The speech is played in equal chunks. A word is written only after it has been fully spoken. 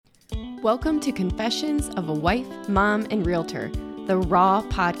Welcome to Confessions of a Wife, Mom, and Realtor, the Raw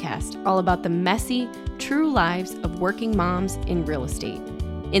podcast, all about the messy, true lives of working moms in real estate.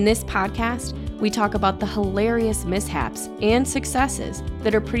 In this podcast, we talk about the hilarious mishaps and successes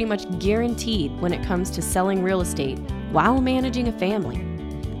that are pretty much guaranteed when it comes to selling real estate while managing a family.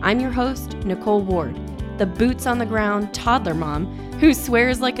 I'm your host, Nicole Ward, the boots on the ground toddler mom who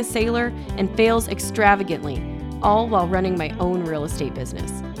swears like a sailor and fails extravagantly, all while running my own real estate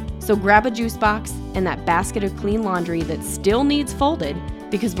business. So grab a juice box and that basket of clean laundry that still needs folded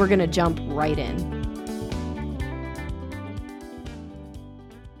because we're going to jump right in.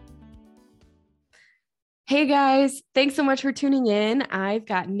 Hey guys, thanks so much for tuning in. I've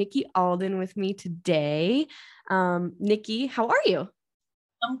got Nikki Alden with me today. Nikki, how are you?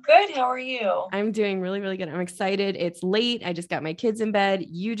 I'm good. How are you? I'm doing really, really good. I'm excited. It's late. I just got my kids in bed.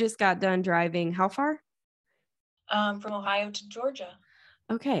 You just got done driving. How far? From Ohio to Georgia.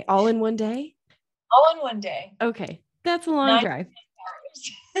 Okay. All in one day? All in one day. Okay. That's a long drive.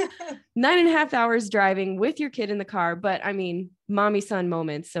 9.5 hours driving with your kid in the car. But I mean, mommy son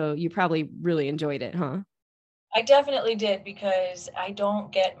moments. So you probably really enjoyed it, huh? I definitely did because I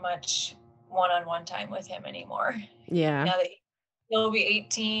don't get much one-on-one time with him anymore. Yeah. Now that he'll be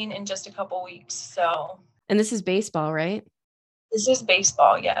 18 in just a couple weeks. So. And this is baseball, right? This is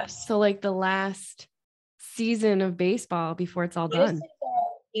baseball, yes. So like the last season of baseball before it's all done.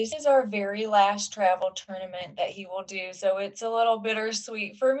 This is our very last travel tournament that he will do. So it's a little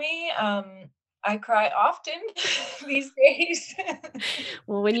bittersweet for me. I cry often these days.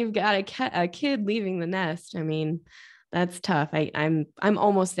 Well, when you've got a kid leaving the nest, I mean, that's tough. I'm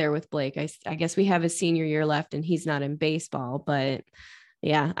almost there with Blake. I guess we have his senior year left and he's not in baseball, but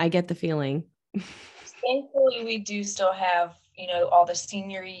yeah, I get the feeling. Thankfully, we do still have, all the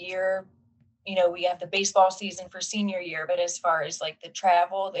senior year, we have the baseball season for senior year, but as far as like the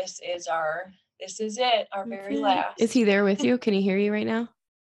travel, this is it, our very last. Is he there with you? Can he hear you right now?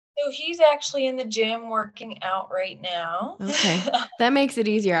 So he's actually in the gym working out right now. Okay. That makes it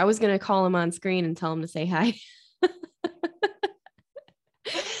easier. I was going to call him on screen and tell him to say hi.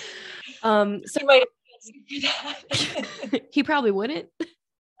 So he might have that. He probably wouldn't.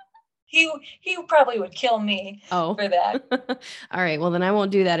 He probably would kill me for that. All right. Well, then I won't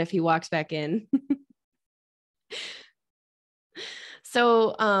do that if he walks back in.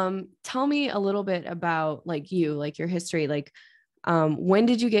 So tell me a little bit about like your history. Like when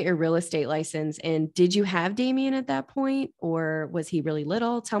did you get your real estate license and did you have Damien at that point or was he really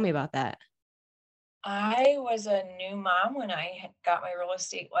little? Tell me about that. I was a new mom when I got my real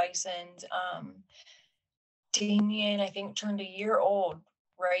estate license. Damien, I think, turned a year old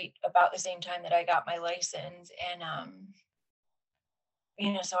right about the same time that I got my license. And,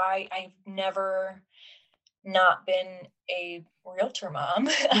 so I've never not been a realtor mom.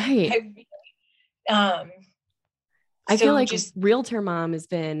 Right. I feel like realtor mom has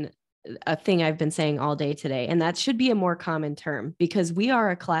been a thing I've been saying all day today. And that should be a more common term because we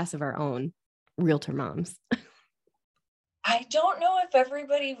are a class of our own, realtor moms. I don't know if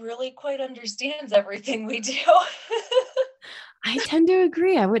everybody really quite understands everything we do. I tend to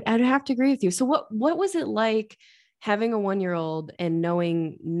agree. I'd have to agree with you. So what was it like having a 1-year-old and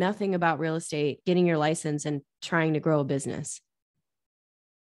knowing nothing about real estate, getting your license and trying to grow a business?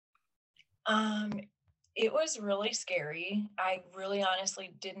 It was really scary. I really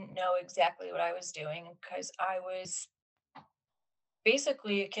honestly didn't know exactly what I was doing because I was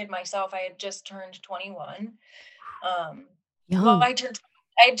basically a kid myself. I had just turned 21. Well, I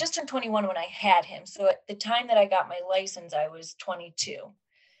had just turned 21 when I had him. So at the time that I got my license, I was 22.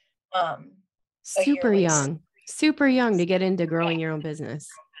 Super young to get into growing your own business.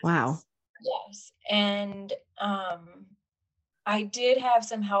 Wow. Yes. And I did have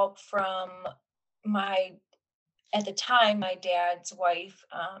some help from at the time, my dad's wife.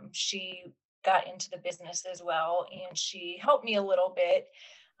 She got into the business as well, and she helped me a little bit.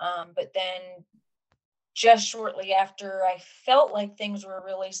 But then just shortly after I felt like things were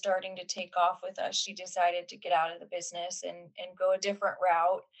really starting to take off with us, she decided to get out of the business and go a different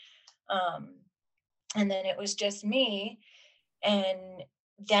route. And then it was just me. And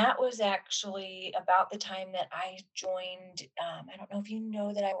that was actually about the time that I joined. I don't know if you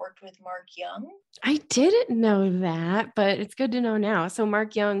know that I worked with Mark Young. I didn't know that, but it's good to know now. So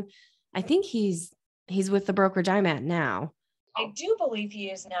Mark Young, I think he's with the brokerage I'm at now. I do believe he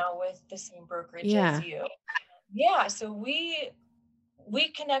is now with the same brokerage as you. Yeah. So we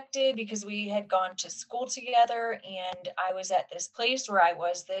connected because we had gone to school together, and I was at this place where I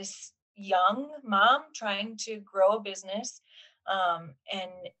was this young mom trying to grow a business.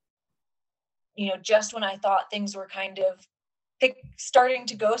 And, just when I thought things were kind of starting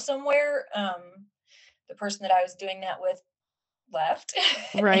to go somewhere, the person that I was doing that with left.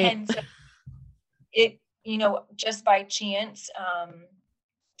 Right. And so it, just by chance,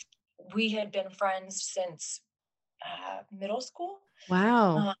 we had been friends since middle school.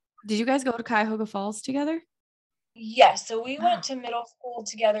 Wow. Did you guys go to Cuyahoga Falls together? Yes. So we Wow. went to middle school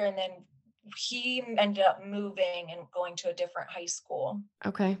together, and then he ended up moving and going to a different high school.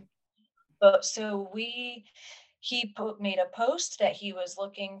 Okay. But so made a post that he was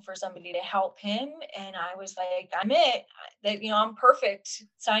looking for somebody to help him, and I was like, I'm it. That I'm perfect.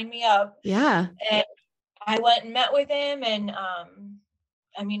 Sign me up. Yeah. And I went and met with him, and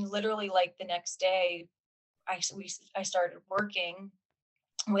I mean, literally, like the next day, I started working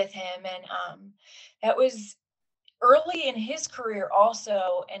with him, and that was early in his career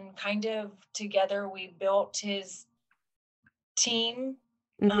also, and kind of together we built his team.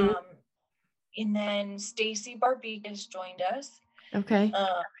 Mm-hmm. Um, and then Stacy Barbikas joined us. Okay.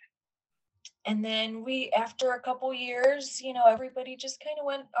 And then after a couple years, everybody just kind of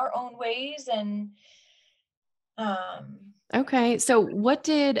went our own ways. And Okay. So what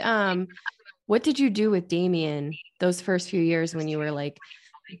did you do with Damien those first few years when you were like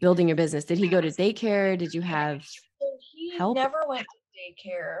building your business? Did he go to daycare? Did you have so he help? never went to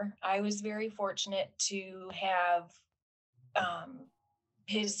daycare. I was very fortunate to have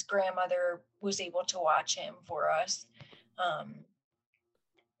his grandmother was able to watch him for us. Um,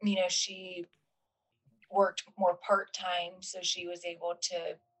 she worked more part-time, so she was able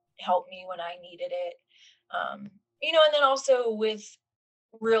to help me when I needed it. And then also with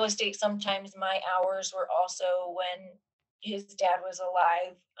real estate, sometimes my hours were also when his dad was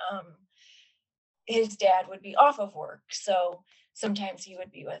alive. His dad would be off of work, so sometimes he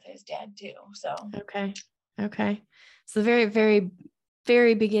would be with his dad too. So Okay. Okay. So very, very,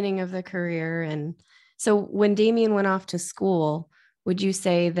 very beginning of the career. And so when Damien went off to school, would you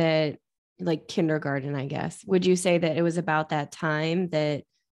say that like kindergarten, I guess, would you say that it was about that time that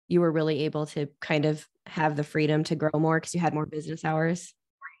you were really able to kind of have the freedom to grow more because you had more business hours?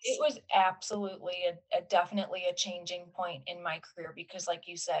 it was absolutely definitely a changing point in my career, because like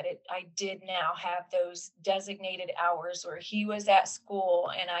you said, I did now have those designated hours where he was at school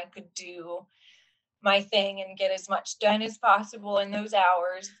and I could do my thing and get as much done as possible in those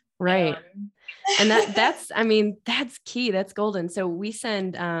hours. Right. And I mean, that's key. That's golden. So we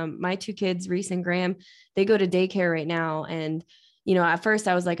send my two kids, Reese and Graham, they go to daycare right now. And, at first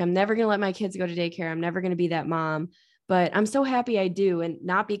I was like, I'm never going to let my kids go to daycare. I'm never going to be that mom, but I'm so happy I do. And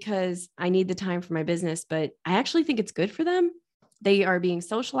not because I need the time for my business, but I actually think it's good for them. They are being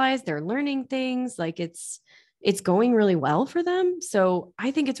socialized. They're learning things. Like it's going really well for them. So I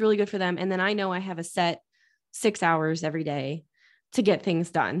think it's really good for them. And then I know I have a set 6 hours every day to get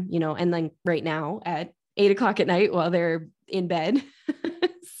things done, and then right now at 8 o'clock at night while they're in bed.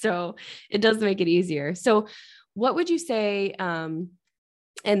 So it does make it easier. So what would you say, and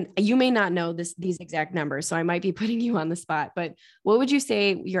you may not know these exact numbers, so I might be putting you on the spot, but what would you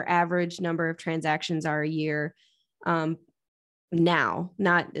say your average number of transactions are a year, now,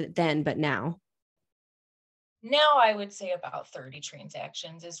 not then, but now? Now I would say about 30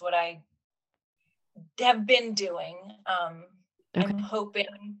 transactions is what I have been doing. I'm Okay.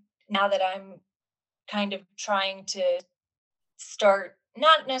 hoping now that I'm kind of trying to start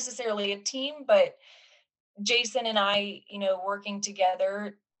not necessarily a team, but Jason and I, working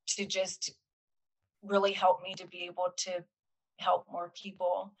together to just really help me to be able to help more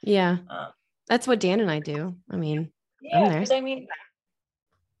people. Yeah. Um, That's what Dan and I do. I mean, I'm yeah, there. because I mean,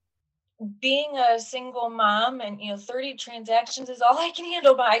 being a single mom and 30 transactions is all I can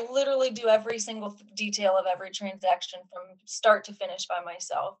handle, but I literally do every single detail of every transaction from start to finish by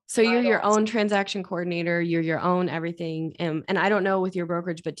myself. So I you're your don't own transaction coordinator, you're your own everything. And I don't know with your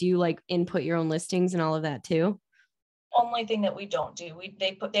brokerage, but do you like input your own listings and all of that too? only thing that we don't do.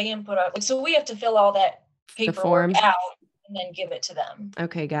 They input our, like, so we have to fill all that The paperwork forms. out and then give it to them.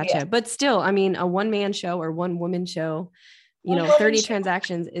 Okay, Yeah. gotcha. But still, I mean, a one-man show or one woman show, One woman 30 show.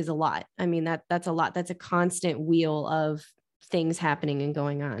 transactions is a lot. I mean, that's a lot. That's a constant wheel of things happening and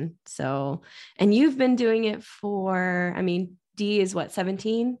going on. So, and you've been doing it for, I mean, D is what,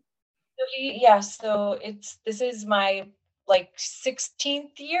 17? Yeah, so this is my like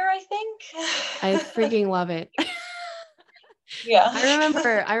 16th year, I think. I freaking love it. Yeah.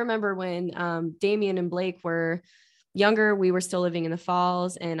 I remember when Damien and Blake were younger, we were still living in the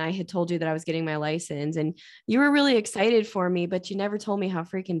falls, and I had told you that I was getting my license, and you were really excited for me, but you never told me how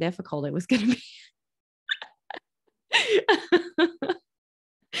freaking difficult it was going to be.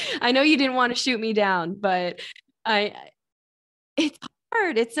 I know you didn't want to shoot me down, but I it's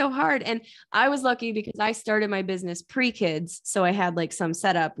hard. It's so hard. And I was lucky because I started my business pre-kids. So I had like some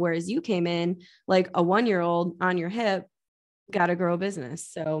setup, whereas you came in like a 1-year-old on your hip, got to grow a business.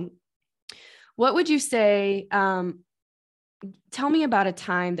 So what would you say? Tell me about a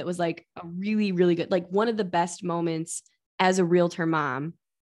time that was like a really, really good, like one of the best moments as a realtor mom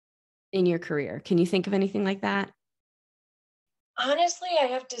in your career. Can you think of anything like that? Honestly, I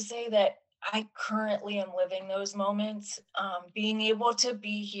have to say that I currently am living those moments. Being able to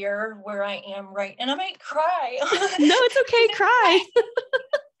be here where I am right, and I might cry. No, it's okay. Cry.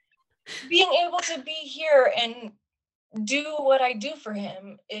 Being able to be here and do what I do for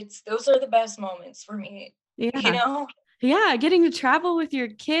him, those are the best moments for me, you Yeah. know? Yeah. Getting to travel with your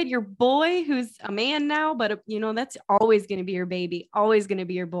kid, your boy, who's a man now, but that's always going to be your baby, always going to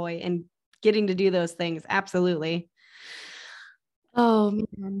be your boy, and getting to do those things. Absolutely. Oh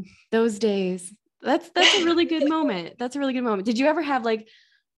man, those days. That's a really good moment. That's a really good moment. Did you ever have like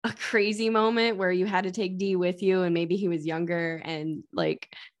a crazy moment where you had to take D with you and maybe he was younger and like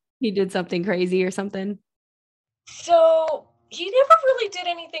he did something crazy or something? So he never really did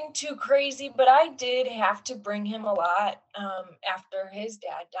anything too crazy, but I did have to bring him a lot after his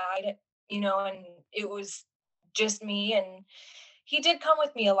dad died, and it was just me. And he did come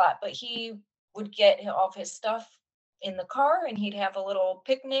with me a lot, but he would get all of his stuff in the car and he'd have a little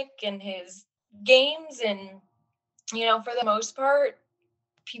picnic and his games. And, for the most part,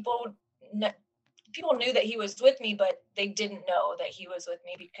 people, kn- people knew that he was with me, but they didn't know that he was with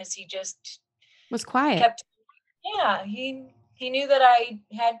me because he just Was quiet. kept. Yeah, he knew that I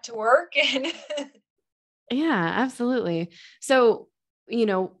had to work and Yeah, absolutely. So,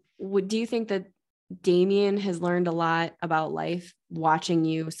 do you think that Damien has learned a lot about life watching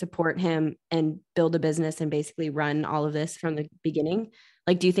you support him and build a business and basically run all of this from the beginning?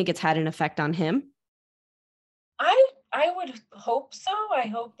 Like, do you think it's had an effect on him? I would hope so. I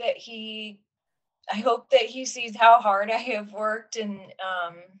hope that he sees how hard I have worked, and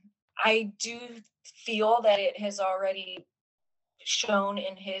I do feel that it has already shown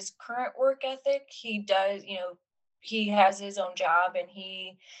in his current work ethic. He does, he has his own job, and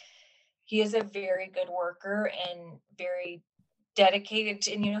he is a very good worker and very dedicated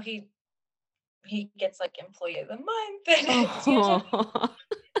to, and he gets like employee of the month, and it's usually Oh,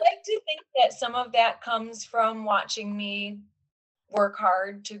 like to think that some of that comes from watching me work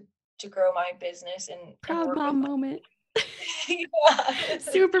hard to grow my business and proud work with mom my. moment. Yeah.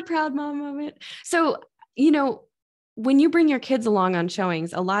 Super proud mom moment. So, you know, when you bring your kids along on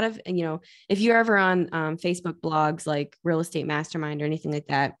showings, a lot of, if you're ever on Facebook blogs like Real Estate Mastermind or anything like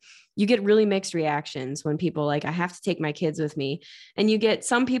that, you get really mixed reactions when people like, I have to take my kids with me. And you get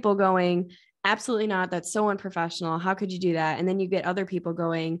some people going, absolutely not. That's so unprofessional. How could you do that? And then you get other people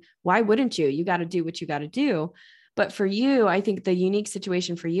going, why wouldn't you? You got to do what you got to do. But for you, I think the unique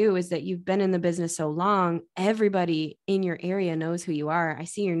situation for you is that you've been in the business so long, everybody in your area knows who you are. I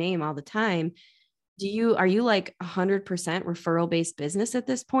see your name all the time. Are you like 100% referral based business at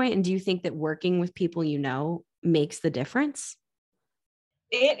this point? And do you think that working with people makes the difference?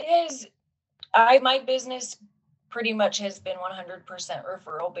 It is. My business pretty much has been 100%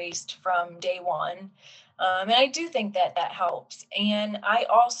 referral based from day one. And I do think that that helps. And I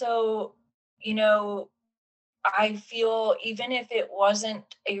also, you know, I feel even if it wasn't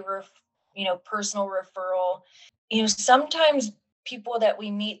personal referral, sometimes people that we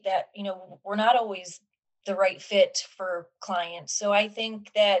meet that, we're not always the right fit for clients. So I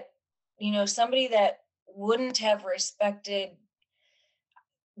think that, somebody that wouldn't have respected,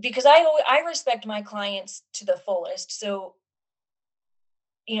 because I respect my clients to the fullest. So,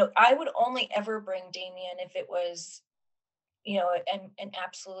 I would only ever bring Damien if it was, an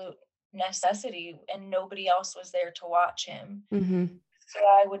absolute necessity and nobody else was there to watch him. Mm-hmm. So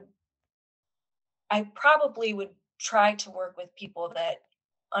I probably would try to work with people that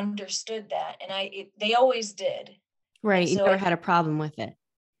understood that, and they always did. And Right. You so never had a problem with it.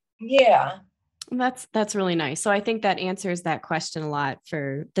 yeah, That's really nice. So I think that answers that question a lot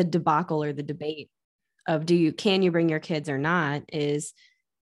for the debacle or the debate of can you bring your kids or not, is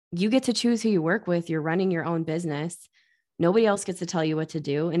you get to choose who you work with. You're running your own business. Nobody else gets to tell you what to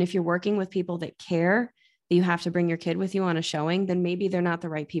do. And if you're working with people that care that you have to bring your kid with you on a showing, then maybe they're not the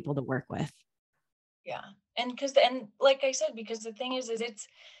right people to work with. yeah. And like I said, because the thing is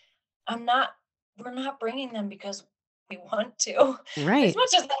I'm not we're not bringing them because we want to. As Right.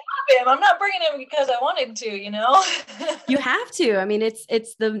 much as I love him, I'm not bringing him because I wanted to, you know? You have to. I mean, it's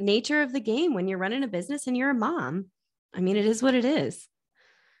the nature of the game when you're running a business and you're a mom. I mean, it is what it is.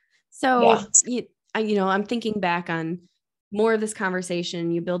 Yeah. So, I'm thinking back on more of this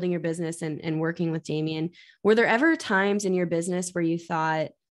conversation, you building your business and working with Damien, were there ever times in your business where you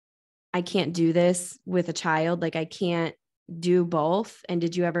thought, I can't do this with a child? Like I can't do both. And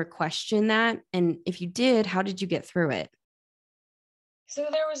did you ever question that? And if you did, how did you get through it? So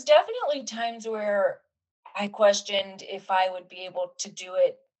there was definitely times where I questioned if I would be able to do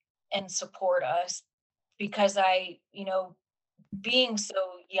it and support us because being so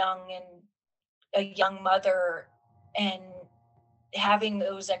young and a young mother and having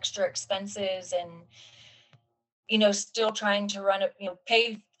those extra expenses and still trying to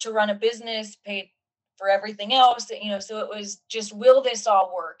pay to run a business, pay for everything else, so it was just, will this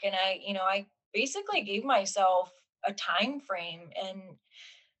all work? And I basically gave myself a time frame, and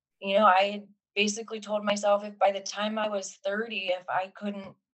I basically told myself, if by the time I was 30, if I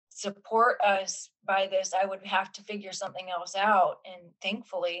couldn't support us by this, I would have to figure something else out. And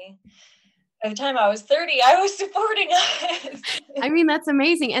thankfully, by the time I was 30, I was supporting us. I mean, that's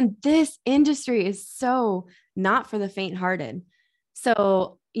amazing. And this industry is so not for the faint-hearted.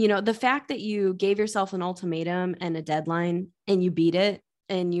 So, the fact that you gave yourself an ultimatum and a deadline and you beat it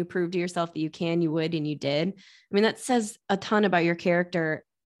and you proved to yourself that you can, you would, and you did. I mean, that says a ton about your character,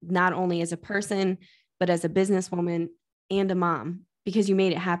 not only as a person, but as a businesswoman and a mom, because you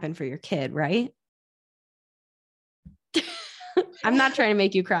made it happen for your kid, right? I'm not trying to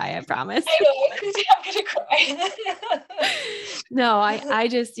make you cry, I promise. I know, I'm going to cry. No, I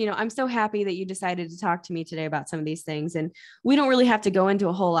just, I'm so happy that you decided to talk to me today about some of these things. And we don't really have to go into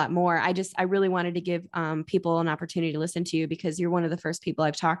a whole lot more. I really wanted to give people an opportunity to listen to you, because you're one of the first people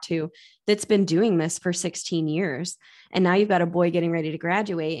I've talked to that's been doing this for 16 years. And now you've got a boy getting ready to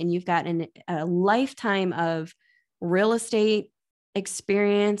graduate, and you've got a lifetime of real estate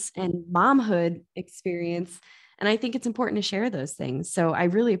experience and momhood experience. And I think it's important to share those things. So I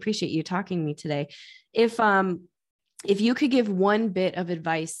really appreciate you talking to me today. If you could give one bit of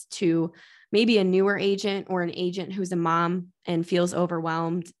advice to maybe a newer agent or an agent who's a mom and feels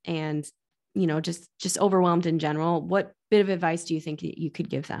overwhelmed and, just overwhelmed in general, what bit of advice do you think you could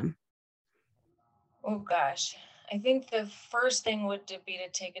give them? Oh gosh. I think the first thing would be to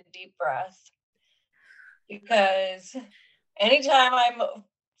take a deep breath, because anytime I'm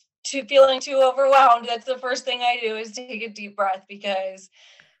feeling too overwhelmed, that's the first thing I do is take a deep breath, because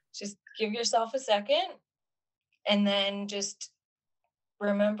just give yourself a second and then just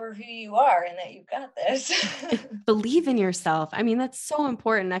remember who you are and that you got this. Believe in yourself. I mean, that's so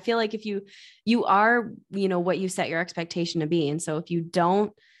important. I feel like if you are, what you set your expectation to be. And so if you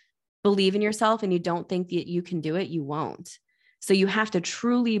don't believe in yourself and you don't think that you can do it, you won't. So you have to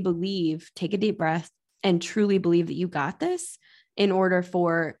truly believe, take a deep breath, and truly believe that you got this in order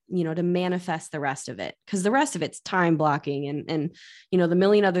for, to manifest the rest of it. Because the rest of it's time blocking and, the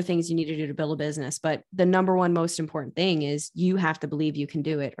million other things you need to do to build a business. But the number one most important thing is you have to believe you can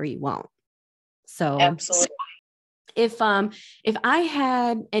do it or you won't. So absolutely. If I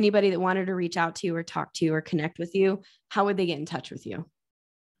had anybody that wanted to reach out to you or talk to you or connect with you, how would they get in touch with you?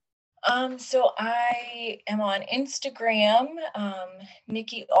 So I am on Instagram,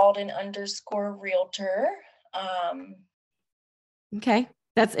 Nikki Alden _realtor. Okay.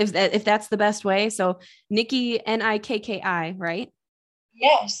 That's if that's the best way. So Nikki, Nikki, right?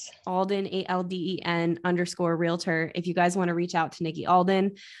 Yes. Alden, ALDEN _realtor. If you guys want to reach out to Nikki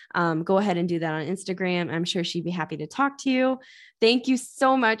Alden, go ahead and do that on Instagram. I'm sure she'd be happy to talk to you. Thank you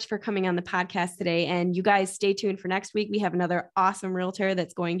so much for coming on the podcast today. And you guys stay tuned for next week. We have another awesome realtor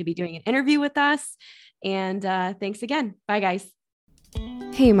that's going to be doing an interview with us. And thanks again. Bye, guys.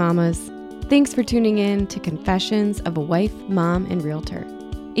 Hey, mamas. Thanks for tuning in to Confessions of a Wife, Mom, and Realtor.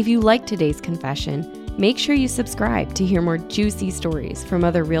 If you liked today's confession, make sure you subscribe to hear more juicy stories from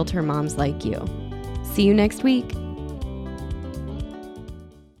other realtor moms like you. See you next week.